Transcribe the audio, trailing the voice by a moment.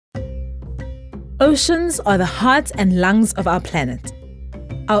Oceans are the heart and lungs of our planet.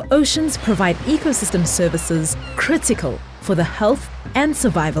 Our oceans provide ecosystem services critical for the health and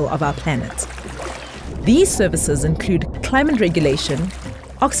survival of our planet. These services include climate regulation,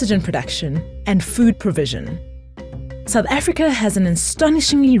 oxygen production, and food provision. South Africa has an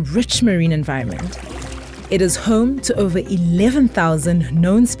astonishingly rich marine environment. It is home to over 11,000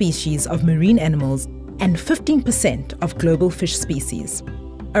 known species of marine animals and 15% of global fish species.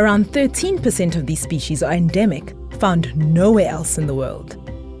 Around 13% of these species are endemic, found nowhere else in the world.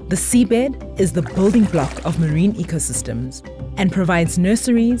 The seabed is the building block of marine ecosystems and provides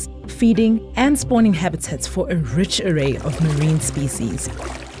nurseries, feeding, and spawning habitats for a rich array of marine species.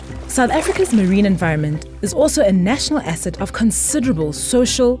 South Africa's marine environment is also a national asset of considerable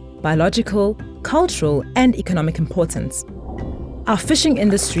social, biological, cultural, and economic importance. Our fishing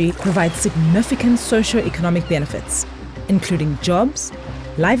industry provides significant socio-economic benefits, including jobs,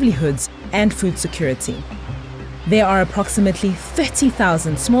 livelihoods, and food security. There are approximately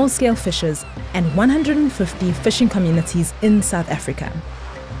 30,000 small-scale fishers and 150 fishing communities in South Africa.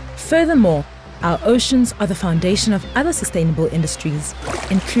 Furthermore, our oceans are the foundation of other sustainable industries,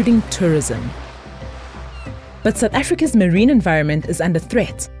 including tourism. But South Africa's marine environment is under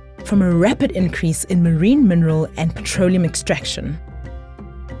threat from a rapid increase in marine mineral and petroleum extraction.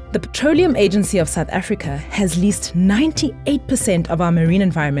 The Petroleum Agency of South Africa has leased 98% of our marine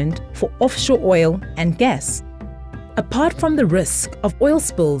environment for offshore oil and gas. Apart from the risk of oil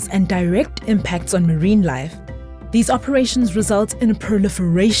spills and direct impacts on marine life, these operations result in a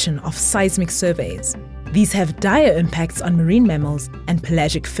proliferation of seismic surveys. These have dire impacts on marine mammals and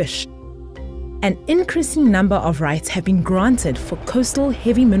pelagic fish. An increasing number of rights have been granted for coastal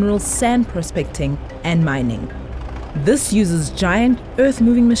heavy mineral sand prospecting and mining. This uses giant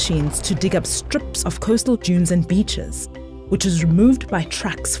earth-moving machines to dig up strips of coastal dunes and beaches, which is removed by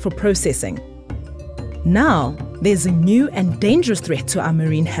trucks for processing. Now, there's a new and dangerous threat to our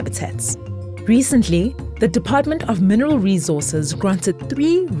marine habitats. Recently, the Department of Mineral Resources granted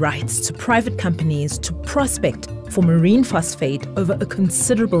 3 rights to private companies to prospect for marine phosphate over a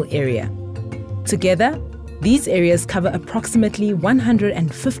considerable area. Together, these areas cover approximately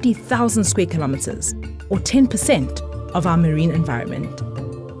 150,000 square kilometers, or 10% of our marine environment.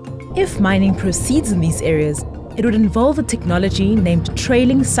 If mining proceeds in these areas, it would involve a technology named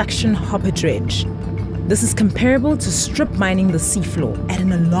trailing suction hopper dredge. This is comparable to strip mining the seafloor at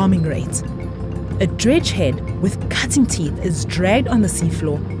an alarming rate. A dredge head with cutting teeth is dragged on the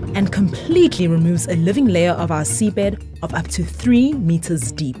seafloor and completely removes a living layer of our seabed of up to 3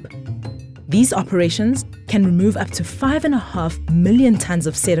 meters deep. These operations can remove up to 5.5 million tons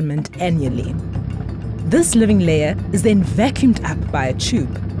of sediment annually. This living layer is then vacuumed up by a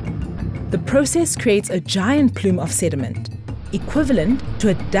tube. The process creates a giant plume of sediment, equivalent to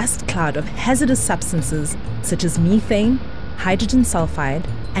a dust cloud of hazardous substances such as methane, hydrogen sulfide,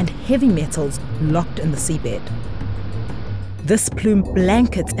 and heavy metals locked in the seabed. This plume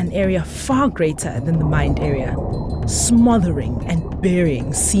blankets an area far greater than the mined area, smothering and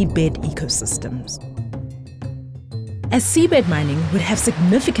burying seabed ecosystems. As seabed mining would have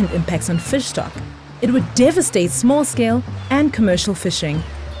significant impacts on fish stock, it would devastate small-scale and commercial fishing,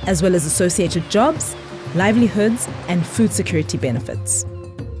 as well as associated jobs, livelihoods, and food security benefits.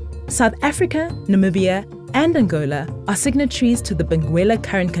 South Africa, Namibia, and Angola are signatories to the Benguela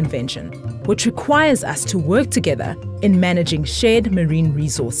Current Convention, which requires us to work together in managing shared marine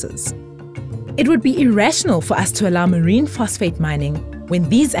resources. It would be irrational for us to allow marine phosphate mining when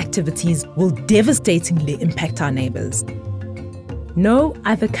these activities will devastatingly impact our neighbours. No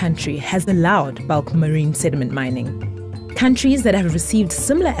other country has allowed bulk marine sediment mining. Countries that have received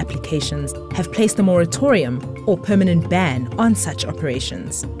similar applications have placed a moratorium or permanent ban on such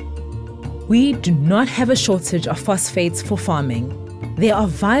operations. We do not have a shortage of phosphates for farming. There are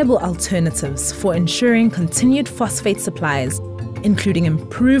viable alternatives for ensuring continued phosphate supplies, including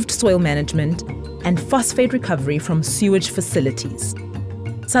improved soil management and phosphate recovery from sewage facilities.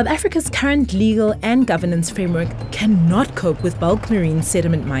 South Africa's current legal and governance framework cannot cope with bulk marine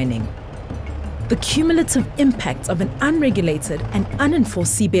sediment mining. The cumulative impacts of an unregulated and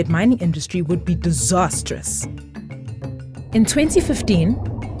unenforced seabed mining industry would be disastrous. In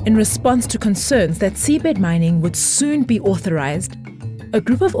 2015, in response to concerns that seabed mining would soon be authorized, a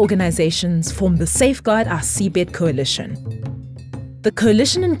group of organizations formed the Safeguard Our Seabed Coalition. The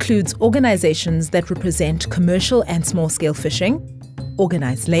coalition includes organizations that represent commercial and small-scale fishing,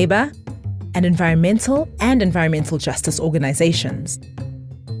 organized labor, and environmental justice organizations.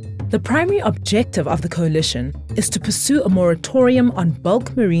 The primary objective of the coalition is to pursue a moratorium on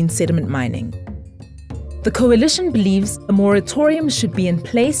bulk marine sediment mining. The coalition believes a moratorium should be in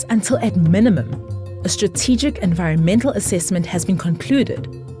place until, at minimum, a strategic environmental assessment has been concluded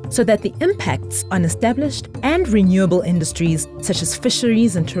so that the impacts on established and renewable industries such as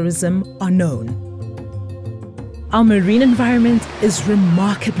fisheries and tourism are known. Our marine environment is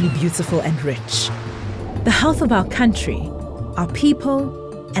remarkably beautiful and rich. The health of our country, our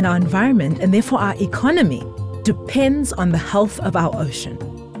people, and our environment, and therefore our economy, depends on the health of our ocean.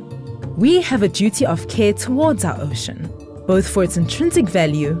 We have a duty of care towards our ocean, both for its intrinsic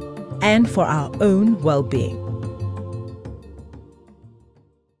value and for our own well-being.